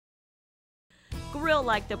Grill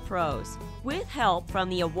like the pros, with help from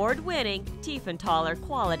the award-winning Tiefenthaler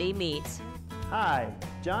Quality Meats. Hi,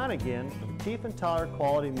 John again from Tiefenthaler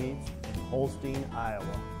Quality Meats in Holstein, Iowa.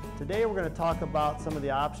 Today we're going to talk about some of the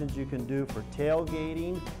options you can do for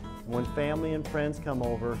tailgating when family and friends come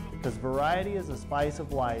over, because variety is the spice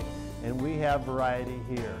of life, and we have variety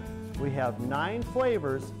here. We have 9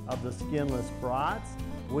 flavors of the skinless brats.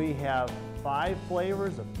 We have 5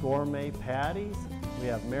 flavors of gourmet patties. We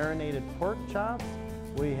have marinated pork chops.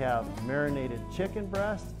 We have marinated chicken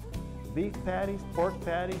breast, beef patties, pork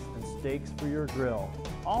patties, and steaks for your grill.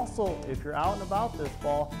 Also, if you're out and about this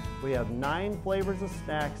fall, we have 9 flavors of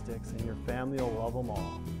snack sticks, and your family will love them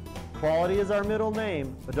all. Quality is our middle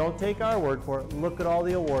name, but don't take our word for it. Look at all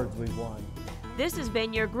the awards we've won. This has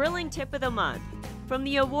been your grilling tip of the month from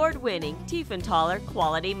the award-winning Tiefenthaler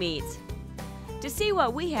Quality Meats. To see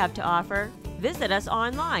what we have to offer, visit us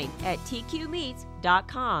online at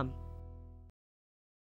tqmeats.com.